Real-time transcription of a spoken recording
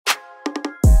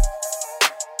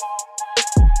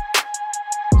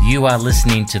You are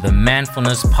listening to the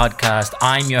Manfulness Podcast.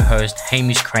 I'm your host,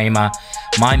 Hamish Kramer.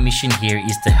 My mission here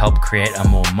is to help create a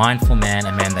more mindful man,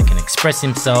 a man that can express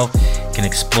himself, can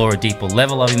explore a deeper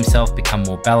level of himself, become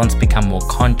more balanced, become more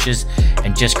conscious,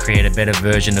 and just create a better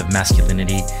version of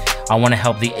masculinity. I want to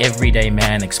help the everyday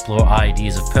man explore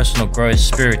ideas of personal growth,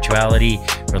 spirituality,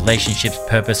 relationships,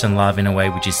 purpose, and love in a way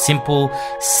which is simple,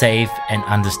 safe, and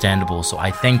understandable. So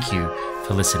I thank you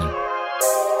for listening.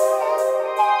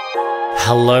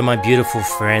 Hello, my beautiful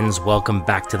friends. Welcome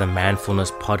back to the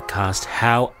Manfulness Podcast.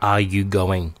 How are you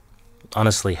going?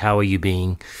 Honestly, how are you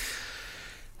being?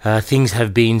 Things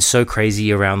have been so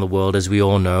crazy around the world, as we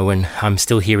all know, and I'm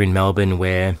still here in Melbourne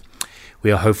where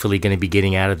we are hopefully going to be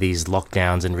getting out of these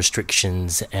lockdowns and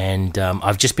restrictions. And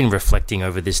I've just been reflecting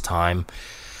over this time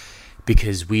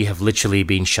because we have literally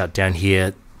been shut down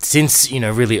here since,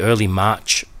 really early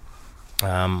March.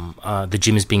 The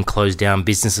gym has been closed down,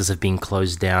 businesses have been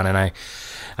closed down, and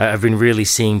I've been really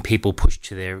seeing people push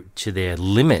to their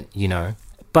limit,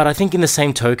 But I think in the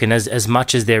same token, as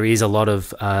much as there is a lot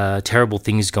of terrible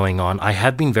things going on, I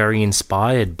have been very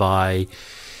inspired by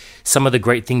some of the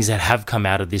great things that have come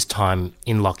out of this time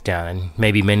in lockdown. And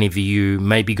maybe many of you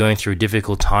may be going through a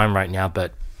difficult time right now,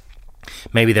 but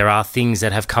maybe there are things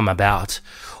that have come about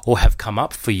or have come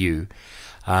up for you,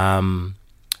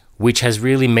 which has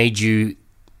really made you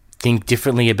think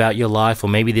differently about your life, or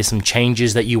maybe there's some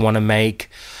changes that you want to make.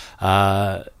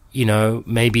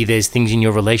 Maybe there's things in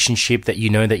your relationship that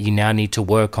you now need to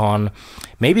work on.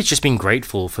 Maybe it's just being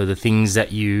grateful for the things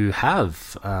that you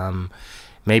have.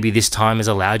 Maybe this time has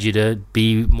allowed you to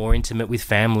be more intimate with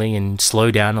family and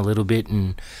slow down a little bit,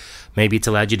 and maybe it's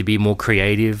allowed you to be more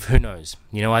creative. Who knows?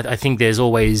 I think there's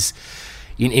always,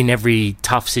 in every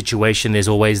tough situation, there's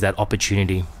always that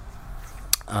opportunity.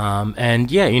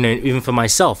 Even for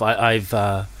myself,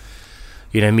 Erica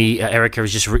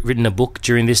has just written a book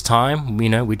during this time,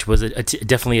 which was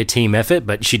definitely a team effort,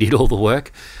 but she did all the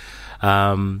work.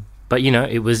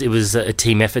 It was a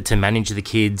team effort to manage the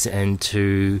kids and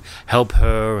to help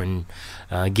her and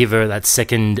give her that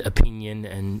second opinion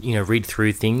and, read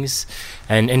through things.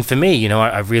 And for me,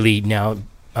 I've really now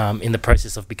in the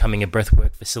process of becoming a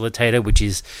breathwork facilitator, which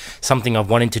is something I've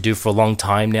wanted to do for a long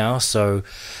time now. So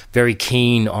very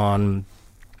keen on,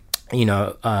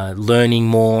 learning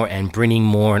more and bringing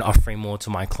more and offering more to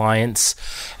my clients,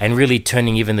 and really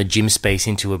turning even the gym space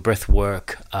into a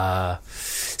breathwork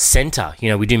center.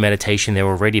 We do meditation there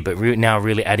already, but now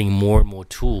really adding more and more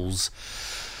tools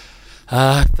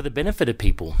for the benefit of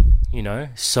people,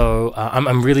 So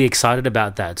I'm really excited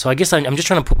about that. So I guess I'm just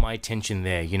trying to put my attention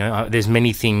there, There's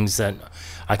many things that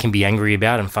I can be angry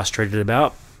about and frustrated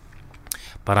about,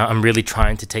 but I'm really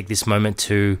trying to take this moment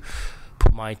to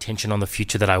put my attention on the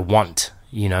future that I want,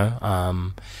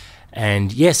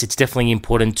 And yes, it's definitely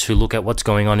important to look at what's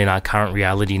going on in our current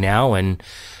reality now, and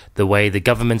the way the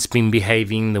government's been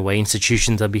behaving, the way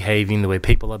institutions are behaving, the way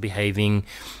people are behaving,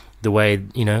 the way,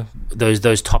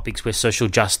 those topics where social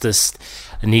justice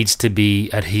needs to be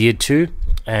adhered to.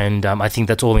 And I think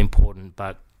that's all important.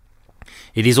 But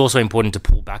it is also important to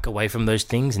pull back away from those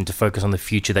things and to focus on the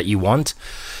future that you want.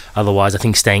 Otherwise, I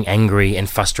think staying angry and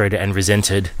frustrated and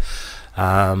resented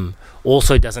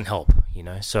also doesn't help,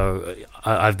 So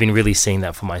I've been really seeing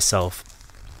that for myself.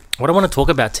 What I want to talk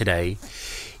about today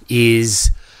is,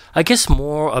 I guess,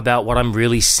 more about what I'm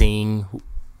really seeing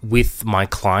with my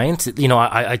clients.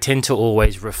 I tend to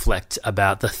always reflect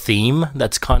about the theme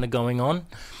that's kind of going on,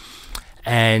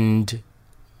 and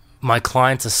my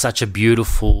clients are such a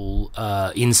beautiful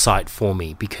insight for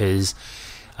me, because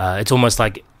it's almost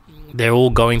like they're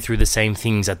all going through the same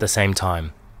things at the same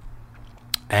time.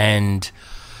 And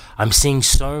I'm seeing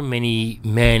so many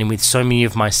men with so many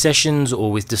of my sessions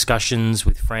or with discussions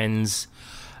with friends,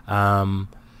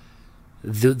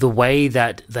 the way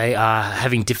that they are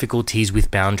having difficulties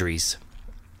with boundaries,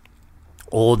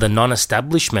 or the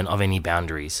non-establishment of any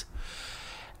boundaries.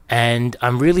 And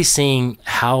I'm really seeing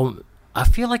how I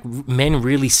feel like men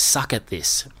really suck at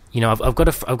this. I've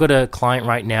got a client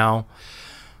right now.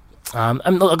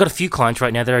 I've got a few clients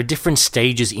right now that are different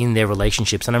stages in their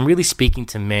relationships, and I'm really speaking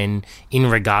to men in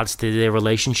regards to their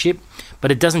relationship, but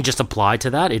it doesn't just apply to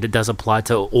that. It does apply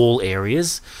to all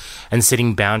areas, and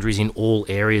setting boundaries in all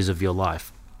areas of your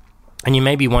life. And you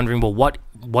may be wondering, well,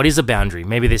 what is a boundary?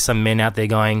 Maybe there's some men out there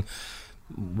going,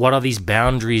 what are these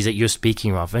boundaries that you're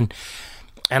speaking of? And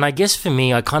I guess for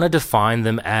me, I kind of define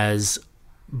them as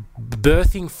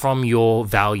birthing from your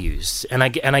values. And I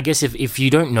guess if you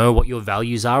don't know what your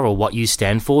values are or what you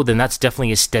stand for, then that's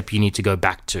definitely a step you need to go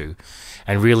back to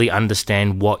and really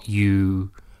understand what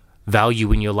you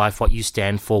value in your life, what you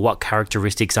stand for, what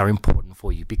characteristics are important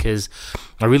for you, because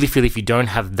I really feel if you don't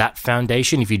have that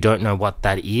foundation, if you don't know what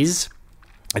that is,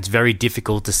 it's very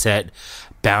difficult to set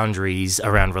boundaries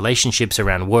around relationships,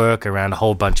 around work, around a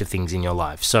whole bunch of things in your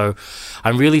life. So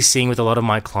I'm really seeing with a lot of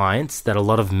my clients that a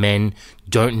lot of men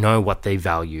don't know what they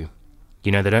value.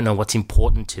 You know, they don't know what's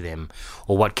important to them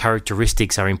or what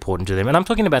characteristics are important to them. And I'm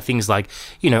talking about things like,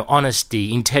 you know,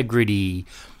 honesty, integrity,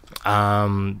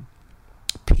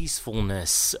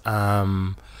 peacefulness,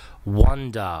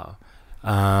 wonder,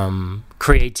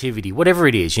 creativity, whatever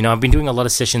it is. You know, I've been doing a lot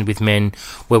of sessions with men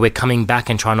where we're coming back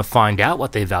and trying to find out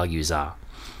what their values are.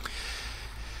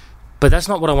 But that's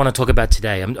not what I want to talk about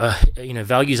today. You know,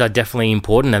 values are definitely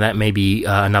important, and that may be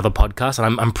another podcast.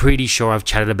 And I'm pretty sure I've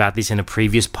chatted about this in a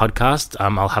previous podcast.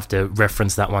 I'll have to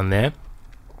reference that one there.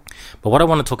 But what I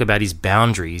want to talk about is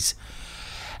boundaries.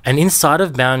 And inside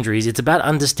of boundaries, it's about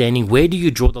understanding, where do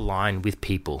you draw the line with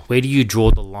people? Where do you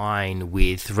draw the line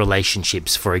with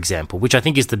relationships, for example, which I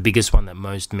think is the biggest one that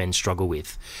most men struggle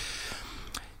with.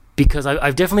 Because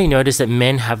I've definitely noticed that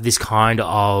men have this kind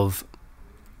of,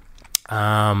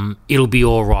 it'll be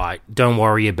all right, don't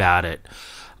worry about it.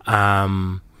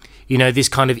 You know, this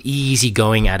kind of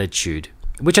easygoing attitude,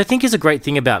 which I think is a great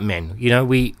thing about men. You know,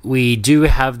 we do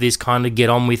have this kind of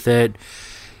get on with it,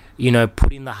 you know,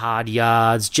 put in the hard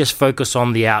yards, just focus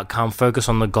on the outcome, focus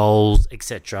on the goals,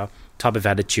 etc. type of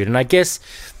attitude. And I guess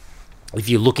if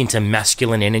you look into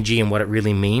masculine energy and what it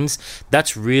really means,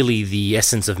 that's really the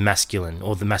essence of masculine,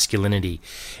 or the masculinity.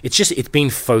 It's being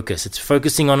focused. It's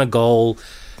focusing on a goal.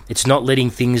 It's not letting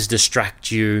things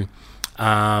distract you.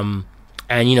 And,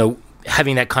 you know,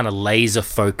 having that kind of laser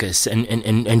focus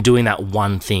and doing that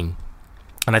one thing.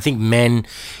 And I think men,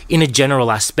 in a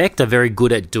general aspect, are very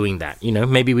good at doing that. You know,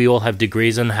 maybe we all have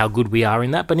degrees on how good we are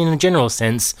in that, but in a general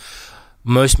sense,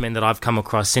 most men that I've come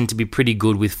across tend to be pretty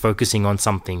good with focusing on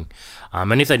something.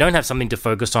 And if they don't have something to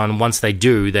focus on, once they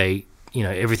do, you know,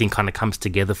 everything kind of comes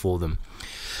together for them.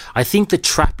 I think the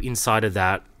trap inside of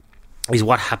that is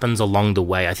what happens along the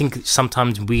way. I think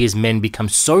sometimes we as men become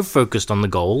so focused on the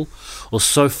goal, or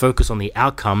so focused on the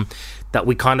outcome, that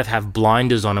we kind of have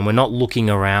blinders on and we're not looking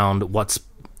around what's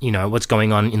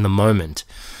going on in the moment.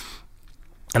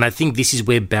 And I think this is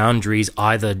where boundaries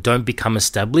either don't become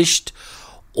established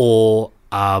or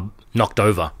are knocked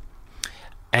over.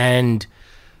 And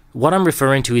what I'm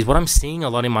referring to is, what I'm seeing a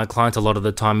lot in my clients a lot of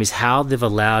the time is how they've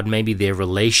allowed maybe their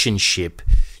relationship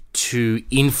to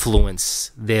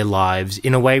influence their lives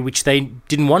in a way which they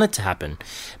didn't want it to happen.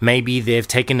 Maybe they've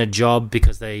taken a job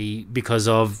because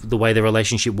of the way their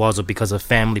relationship was, or because of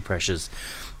family pressures.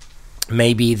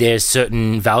 Maybe there's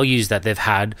certain values that they've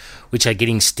had which are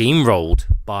getting steamrolled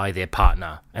by their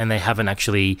partner, and they haven't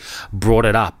actually brought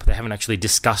it up. They haven't actually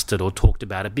discussed it or talked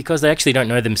about it because they actually don't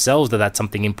know themselves that that's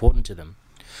something important to them.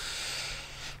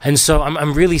 And so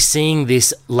I'm really seeing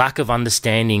this lack of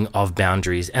understanding of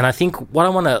boundaries. And I think what I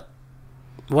want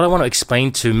to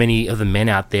explain to many of the men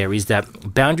out there is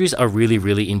that boundaries are really,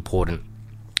 really important.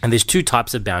 And there's two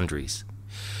types of boundaries.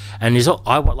 And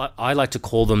I like to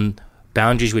call them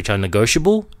boundaries which are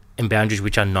negotiable and boundaries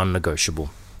which are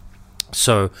non-negotiable.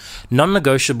 So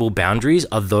non-negotiable boundaries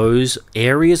are those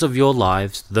areas of your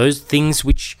lives, those things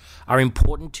which are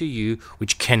important to you,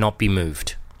 which cannot be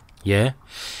moved. Yeah?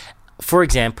 For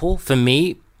example, for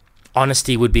me,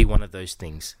 honesty would be one of those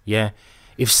things. Yeah?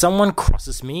 If someone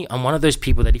crosses me, I'm one of those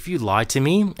people that if you lie to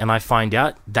me and I find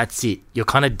out, that's it. You're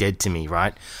kind of dead to me,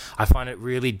 right? I find it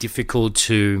really difficult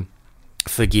to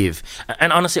forgive.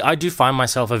 And honestly, I do find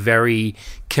myself a very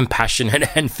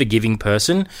compassionate and forgiving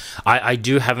person. I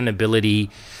do have an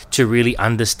ability to really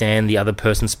understand the other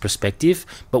person's perspective.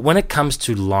 But when it comes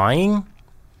to lying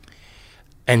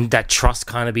and that trust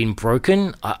kind of being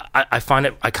broken, I find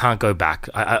it, I can't go back.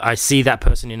 I see that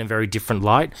person in a very different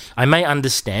light. I may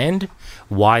understand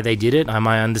why they did it. I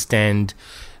may understand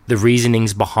the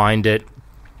reasonings behind it.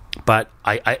 But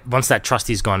I once that trust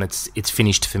is gone, it's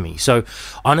finished for me. So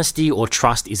honesty or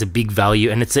trust is a big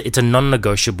value, and it's a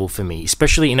non-negotiable for me,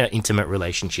 especially in an intimate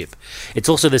relationship. It's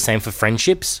also the same for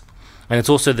friendships, and it's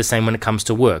also the same when it comes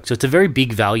to work. So it's a very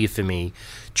big value for me,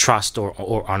 trust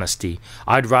or honesty.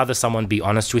 I'd rather someone be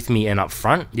honest with me and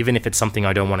upfront, even if it's something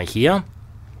I don't want to hear,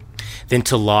 than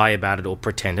to lie about it or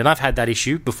pretend. And I've had that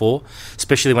issue before,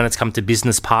 especially when it's come to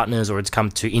business partners, or it's come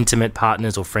to intimate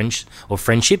partners or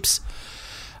friendships.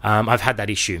 I've had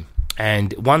that issue,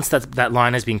 and once that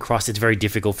line has been crossed, it's very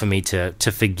difficult for me to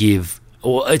forgive,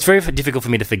 or it's very difficult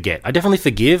for me to forget. I definitely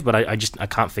forgive, but I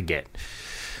can't forget.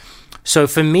 So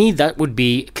for me, that would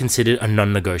be considered a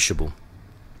non-negotiable,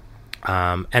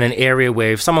 and an area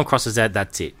where if someone crosses that,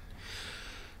 that's it.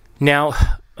 Now,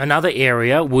 another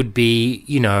area would be,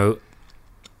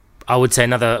 I would say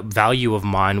another value of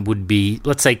mine would be,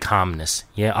 let's say, calmness.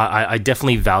 Yeah, I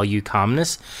definitely value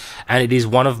calmness, and it is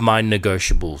one of my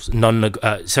negotiables.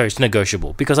 It's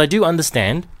negotiable because I do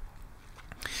understand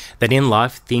that in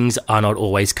life things are not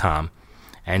always calm,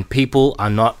 and people are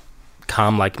not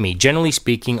calm like me. Generally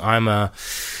speaking, I'm a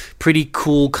pretty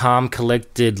cool, calm,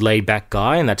 collected, laid-back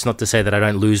guy, and that's not to say that I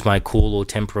don't lose my cool or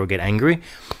temper or get angry,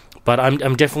 but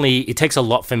I'm definitely. It takes a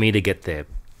lot for me to get there.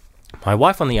 My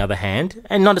wife, on the other hand,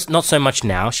 and not so much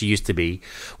now, she used to be,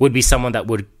 would be someone that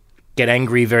would get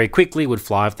angry very quickly, would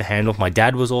fly off the handle. My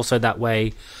dad was also that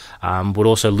way, would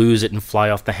also lose it and fly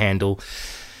off the handle.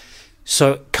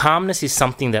 So calmness is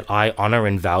something that I honor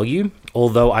and value,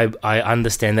 although I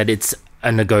understand that it's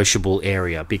a negotiable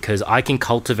area because I can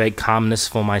cultivate calmness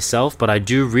for myself, but I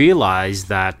do realize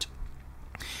that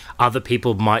other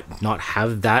people might not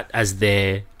have that as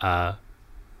their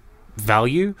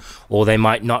value, or they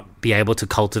might not be able to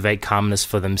cultivate calmness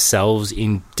for themselves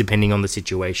depending on the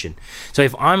situation. So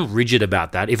if I'm rigid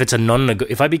about that, if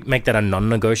I make that a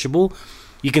non-negotiable,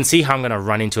 you can see how I'm going to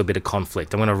run into a bit of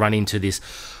conflict. I'm going to run into this,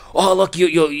 oh look,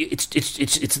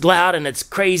 it's loud and it's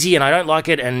crazy and I don't like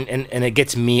it, and it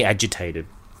gets me agitated.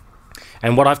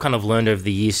 And what I've kind of learned over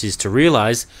the years is to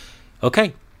realize,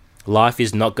 okay, life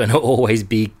is not going to always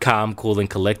be calm, cool, and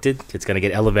collected. It's going to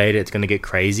get elevated. It's going to get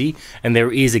crazy. And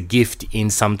there is a gift in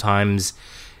sometimes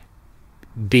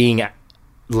being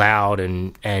loud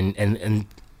and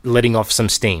letting off some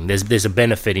steam. There's a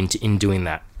benefit in doing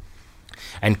that.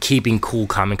 And keeping cool,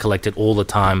 calm, and collected all the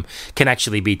time can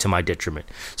actually be to my detriment.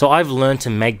 So I've learned to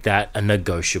make that a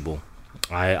negotiable.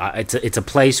 It's a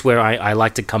place where I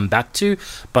like to come back to,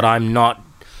 but I'm not.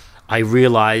 I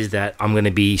realize that I'm going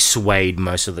to be swayed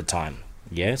most of the time.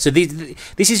 Yeah. So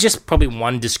this is just probably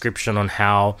one description on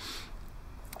how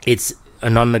it's a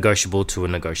non-negotiable to a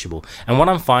negotiable. And what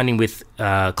I'm finding with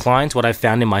clients, what I've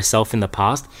found in myself in the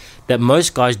past, that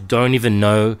most guys don't even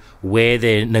know where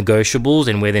their negotiables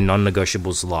and where their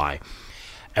non-negotiables lie.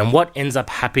 And what ends up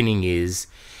happening is,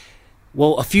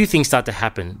 well, a few things start to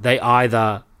happen. They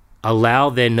either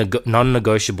allow their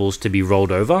non-negotiables to be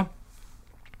rolled over,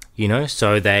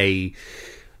 so they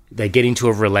get into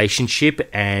a relationship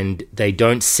and they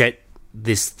don't set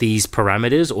these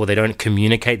parameters, or they don't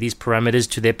communicate these parameters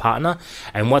to their partner,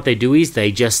 and what they do is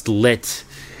they just let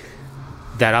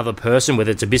that other person,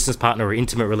 whether it's a business partner or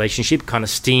intimate relationship, kind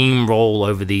of steamroll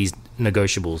over these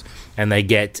negotiables, and they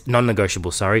get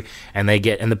non-negotiable, and you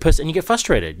get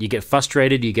frustrated,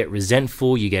 you get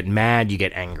resentful, you get mad, you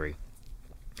get angry.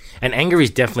 And anger is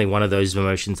definitely one of those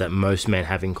emotions that most men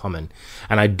have in common.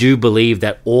 And I do believe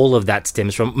that all of that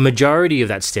majority of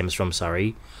that stems from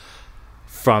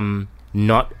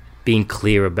not being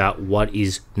clear about what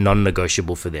is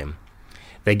non-negotiable for them.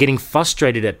 They're getting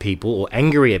frustrated at people or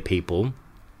angry at people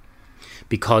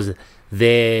because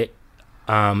they're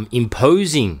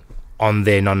imposing on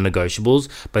their non-negotiables,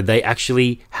 but they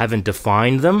actually haven't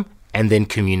defined them and then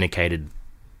communicated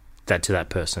that to that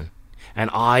person. And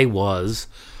I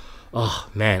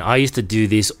used to do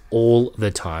this all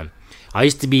the time. I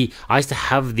used to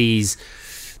have these,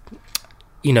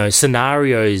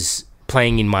 scenarios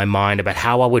playing in my mind about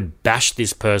how I would bash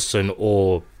this person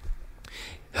or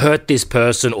hurt this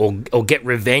person or get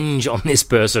revenge on this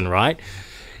person, right?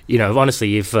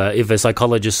 Honestly, if a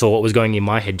psychologist saw what was going in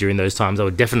my head during those times, I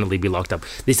would definitely be locked up.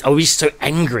 I was so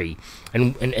angry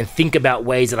and think about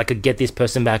ways that I could get this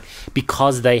person back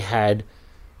because they had,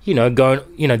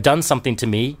 done something to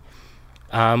me,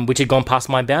 which had gone past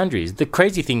my boundaries. The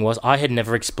crazy thing was I had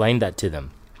never explained that to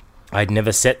them. I had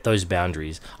never set those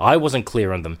boundaries. I wasn't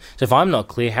clear on them. So if I'm not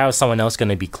clear, how is someone else going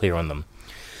to be clear on them?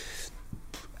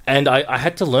 And I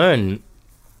had to learn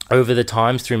over the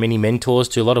times through many mentors,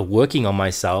 to a lot of working on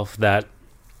myself, that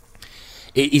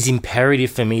it is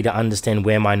imperative for me to understand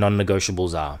where my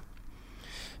non-negotiables are,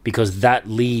 because that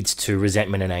leads to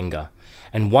resentment and anger.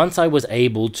 And once I was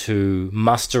able to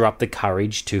muster up the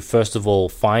courage to, first of all,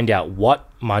 find out what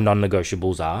my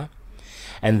non-negotiables are,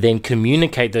 and then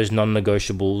communicate those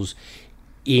non-negotiables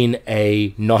in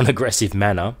a non-aggressive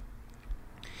manner,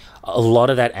 a lot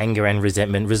of that anger and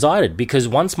resentment resided. Because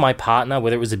once my partner,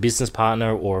 whether it was a business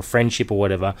partner or a friendship or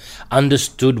whatever,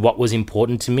 understood what was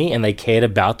important to me and they cared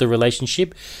about the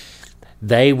relationship,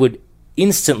 they would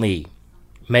instantly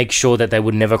make sure that they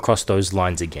would never cross those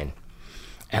lines again.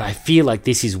 And I feel like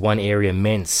this is one area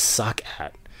men suck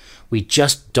at. We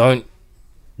just don't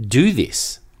do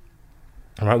this.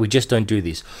 All right, we just don't do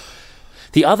this.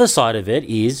 The other side of it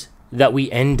is that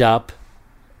we end up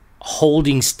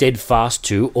holding steadfast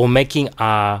to or making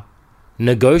our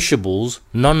negotiables,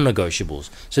 non-negotiables.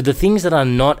 So the things that are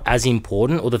not as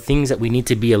important, or the things that we need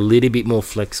to be a little bit more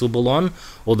flexible on,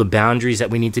 or the boundaries that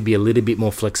we need to be a little bit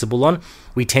more flexible on,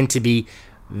 we tend to be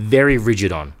very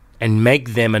rigid on and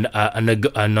make them a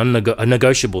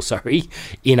negotiable,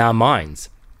 in our minds.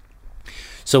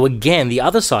 So again, the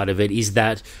other side of it is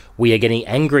that we are getting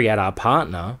angry at our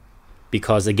partner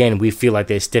because, again, we feel like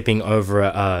they're stepping over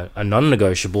a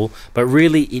non-negotiable, but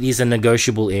really it is a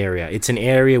negotiable area. It's an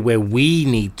area where we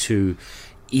need to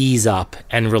ease up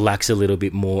and relax a little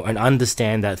bit more and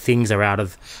understand that things are out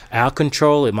of our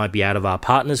control. It might be out of our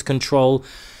partner's control.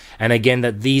 And again,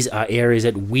 that these are areas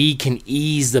that we can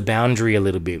ease the boundary a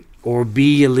little bit, or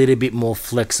be a little bit more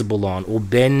flexible on, or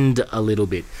bend a little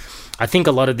bit. I think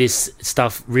a lot of this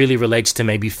stuff really relates to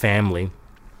maybe family.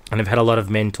 And I've had a lot of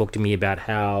men talk to me about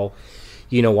how,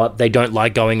 you know what, they don't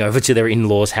like going over to their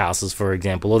in-laws' houses, for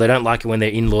example, or they don't like it when their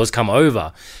in-laws come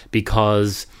over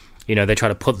because, you know, they try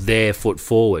to put their foot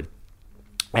forward.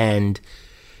 And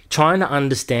trying to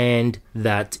understand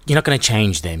that you're not going to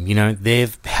change them. You know,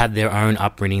 they've had their own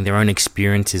upbringing, their own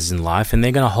experiences in life, and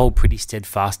they're going to hold pretty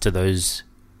steadfast to those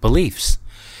beliefs.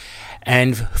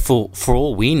 And for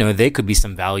all we know, there could be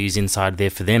some values inside there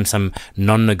for them, some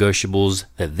non-negotiables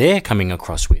that they're coming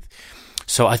across with.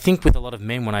 So I think with a lot of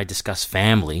men, when I discuss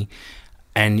family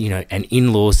and, you know, and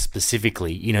in-laws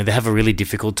specifically, you know, they have a really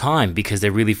difficult time because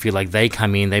they really feel like they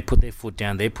come in, they put their foot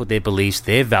down, they put their beliefs,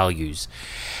 their values.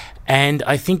 And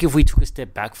I think if we took a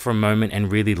step back for a moment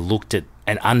and really looked at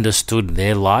and understood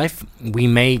their life, we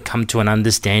may come to an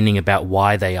understanding about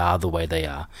why they are the way they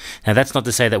are. Now, that's not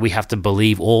to say that we have to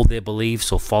believe all their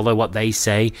beliefs or follow what they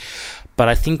say, but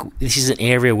I think this is an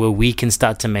area where we can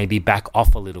start to maybe back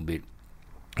off a little bit,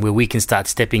 where we can start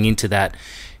stepping into that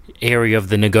area of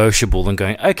the negotiable and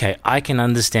going, okay, I can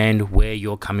understand where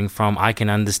you're coming from. I can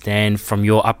understand from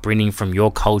your upbringing, from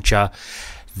your culture,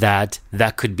 that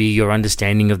could be your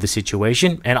understanding of the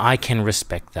situation, and I can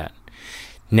respect that.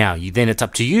 Now, then it's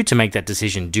up to you to make that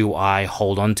decision. Do I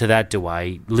hold on to that? Do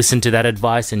I listen to that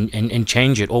advice and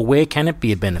change it? Or where can it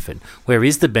be a benefit? Where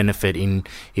is the benefit in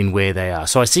where they are?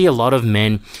 So I see a lot of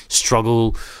men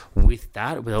struggle with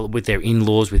that, with their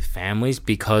in-laws, with families,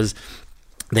 because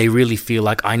they really feel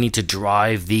like I need to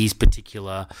drive these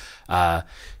particular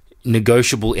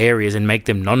negotiable areas and make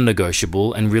them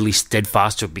non-negotiable and really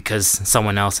steadfast to it because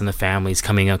someone else in the family is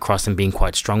coming across and being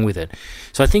quite strong with it.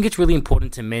 So I think it's really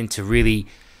important to men to really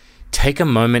take a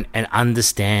moment and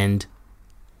understand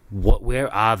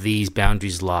where are these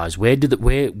boundaries lies? Where do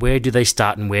they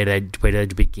start and where do they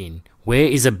begin? Where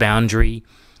is a boundary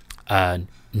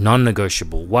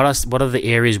non-negotiable? What are the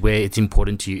areas where it's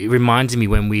important to you? It reminds me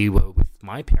when we were with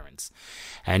my parents,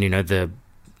 and you know, the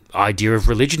idea of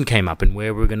religion came up and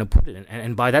where we're going to put it.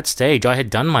 And by that stage, I had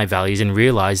done my values and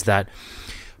realized that,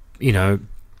 you know,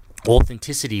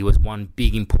 authenticity was one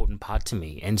big important part to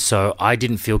me. And so I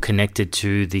didn't feel connected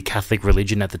to the Catholic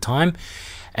religion at the time.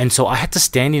 And so I had to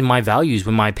stand in my values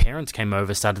when my parents came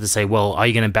over, started to say, well, are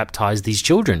you going to baptize these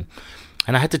children?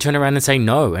 And I had to turn around and say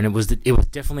no. And it was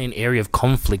definitely an area of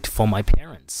conflict for my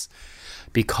parents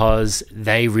because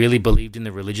they really believed in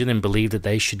the religion and believed that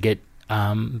they should get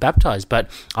baptized. But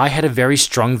I had a very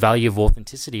strong value of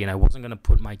authenticity, and I wasn't going to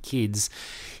put my kids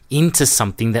into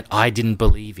something that I didn't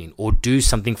believe in, or do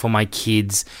something for my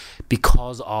kids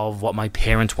because of what my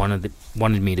parents wanted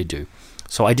me to do.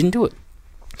 So I didn't do it.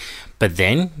 But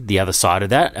then the other side of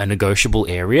that, a negotiable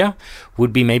area,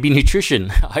 would be maybe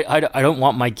nutrition. I don't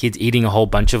want my kids eating a whole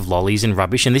bunch of lollies and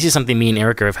rubbish, and this is something me and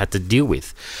Erica have had to deal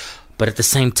with. But at the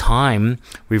same time,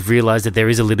 we've realized that there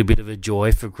is a little bit of a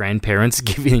joy for grandparents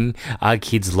giving our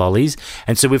kids lollies.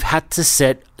 And so we've had to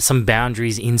set some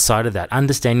boundaries inside of that,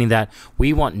 understanding that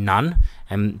we want none,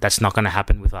 and that's not going to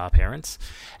happen with our parents.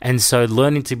 And so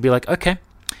learning to be like, okay,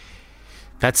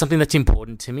 that's something that's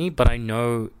important to me, but I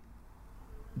know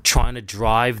trying to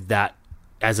drive that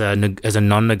as a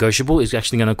non-negotiable is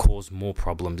actually going to cause more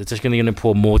problems. It's actually going to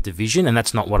pour more division, and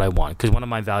that's not what I want, because one of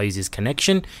my values is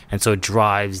connection, and so it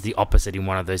drives the opposite in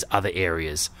one of those other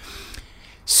areas.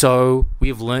 So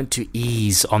we've learned to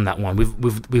ease on that one.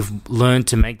 We've learned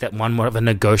to make that one more of a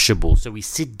negotiable. So we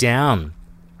sit down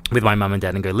with my mum and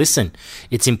dad and go, listen,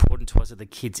 it's important to us that the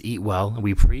kids eat well, and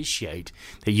we appreciate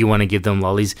that you want to give them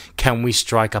lollies. Can we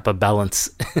strike up a balance?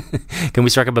 Can we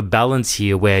strike up a balance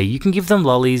here where you can give them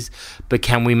lollies, but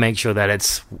can we make sure that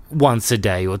it's once a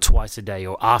day or twice a day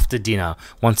or after dinner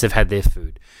once they've had their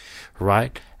food,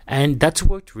 right? And that's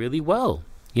worked really well,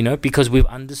 you know, because we've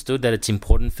understood that it's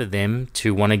important for them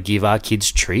to want to give our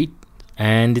kids treats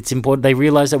And it's important they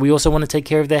realize that we also want to take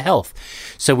care of their health.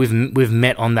 So we've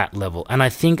met on that level. And I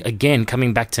think, again,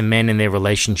 coming back to men and their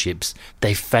relationships,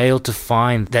 they fail to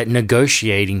find that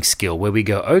negotiating skill where we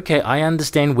go, okay, I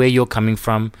understand where you're coming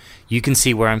from. You can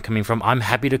see where I'm coming from. I'm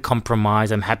happy to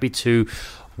compromise. I'm happy to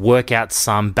work out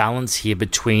some balance here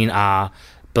between our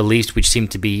beliefs, which seem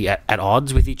to be at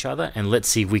odds with each other. And let's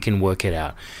see if we can work it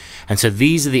out. And so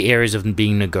these are the areas of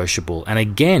being negotiable. And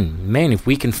again, man, if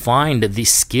we can find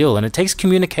this skill, and it takes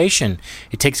communication,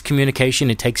 it takes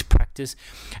practice,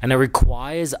 and it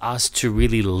requires us to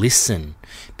really listen.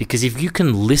 Because if you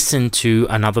can listen to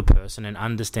another person and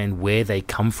understand where they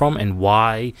come from and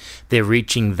why they're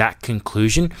reaching that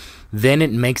conclusion, then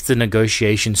it makes the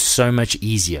negotiation so much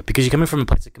easier because you're coming from a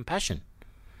place of compassion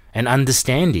and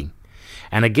understanding.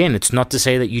 And again, it's not to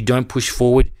say that you don't push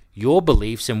forward your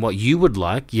beliefs and what you would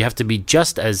like. You have to be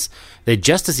they're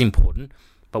just as important,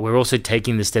 but we're also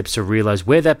taking the steps to realize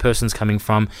where that person's coming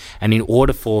from. And in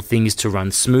order for things to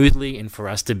run smoothly and for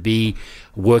us to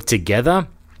work together,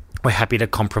 we're happy to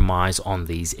compromise on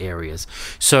these areas.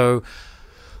 So,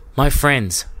 my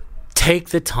friends,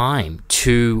 take the time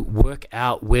to work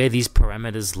out where these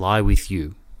parameters lie with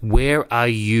you. Where are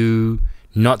you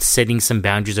not setting some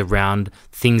boundaries around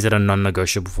things that are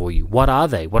non-negotiable for you? What are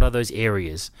they? What are those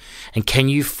areas? And can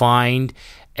you find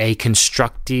a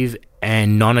constructive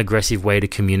and non-aggressive way to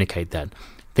communicate that?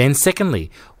 Then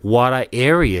secondly, what are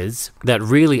areas that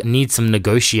really need some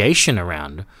negotiation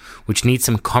around, which need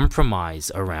some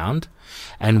compromise around?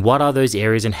 And what are those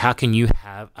areas, and how can you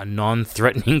have a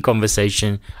non-threatening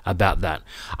conversation about that?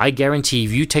 I guarantee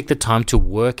if you take the time to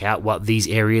work out what these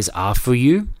areas are for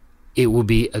you, it will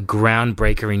be a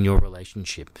groundbreaker in your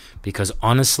relationship. Because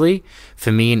honestly,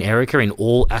 for me and Erica, in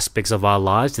all aspects of our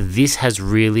lives, this has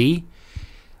really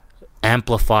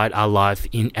amplified our life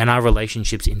and our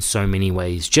relationships in so many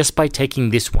ways, just by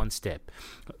taking this one step,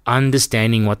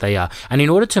 understanding what they are. And in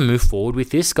order to move forward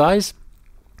with this, guys,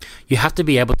 you have to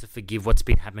be able to forgive what's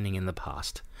been happening in the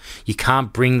past. You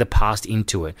can't bring the past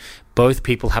into it. Both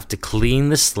people have to clean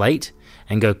the slate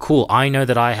and go, cool, I know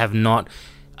that I have not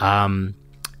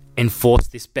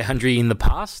enforced this boundary in the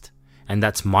past, and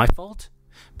that's my fault.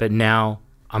 But now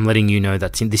I'm letting you know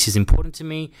that this is important to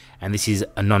me, and this is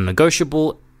a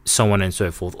non-negotiable, so on and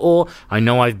so forth. Or I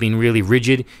know I've been really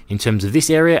rigid in terms of this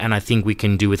area, and I think we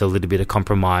can do with a little bit of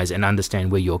compromise and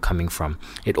understand where you're coming from.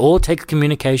 It all takes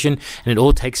communication, and it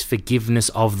all takes forgiveness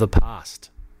of the past.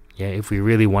 Yeah, if we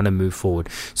really want to move forward.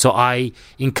 So I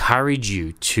encourage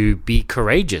you to be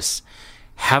courageous.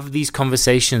 Have these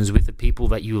conversations with the people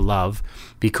that you love,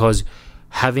 because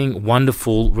having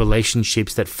wonderful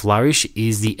relationships that flourish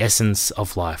is the essence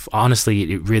of life.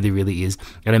 Honestly, it really, really is.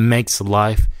 And it makes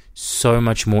life so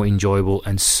much more enjoyable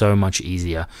and so much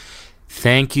easier.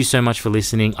 Thank you so much for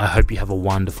listening. I hope you have a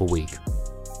wonderful week.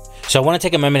 So I want to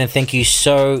take a moment and thank you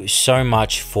so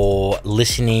much for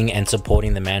listening and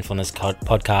supporting the Manfulness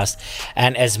podcast.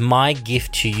 And as my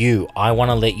gift to you, I want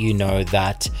to let you know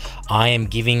that I am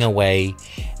giving away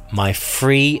my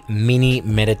free mini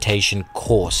meditation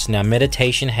course. Now,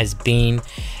 meditation has been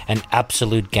an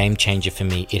absolute game changer for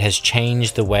me. It has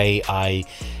changed the way I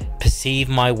perceive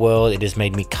my world. It has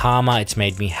made me calmer. It's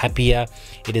made me happier.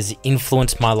 It has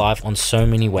influenced my life on so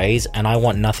many ways. And I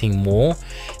want nothing more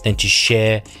than to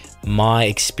share my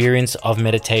experience of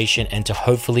meditation and to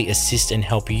hopefully assist and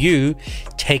help you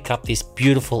take up this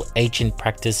beautiful ancient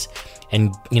practice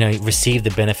and, receive the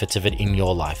benefits of it in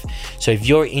your life. So if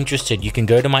you're interested, you can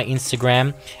go to my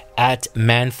Instagram at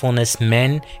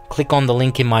manfulnessmen, click on the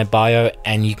link in my bio,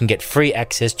 and you can get free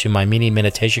access to my mini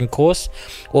meditation course,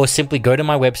 or simply go to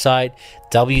my website,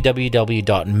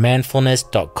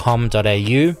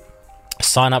 www.manfulness.com.au.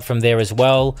 Sign up from there as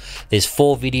well. There's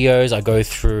 4 videos. I go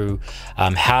through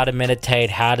how to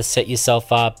meditate, how to set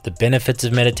yourself up, the benefits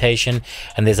of meditation,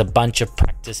 and there's a bunch of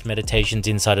practice meditations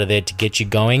inside of there to get you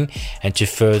going and to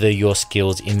further your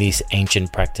skills in this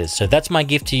ancient practice. So that's my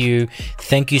gift to you.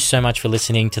 Thank you so much for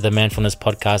listening to the Manfulness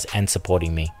podcast and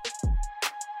supporting me.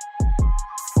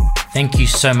 Thank you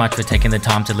so much for taking the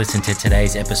time to listen to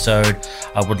today's episode.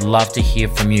 I would love to hear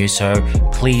from you. So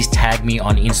please tag me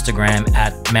on Instagram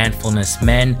at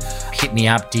manfulnessmen. Hit me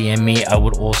up, DM me. I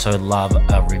would also love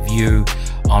a review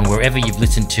on wherever you've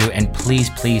listened to. And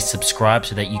please subscribe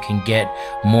so that you can get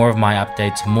more of my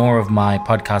updates, more of my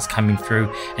podcasts coming through.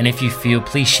 And if you feel,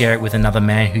 please share it with another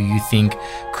man who you think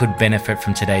could benefit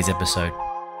from today's episode.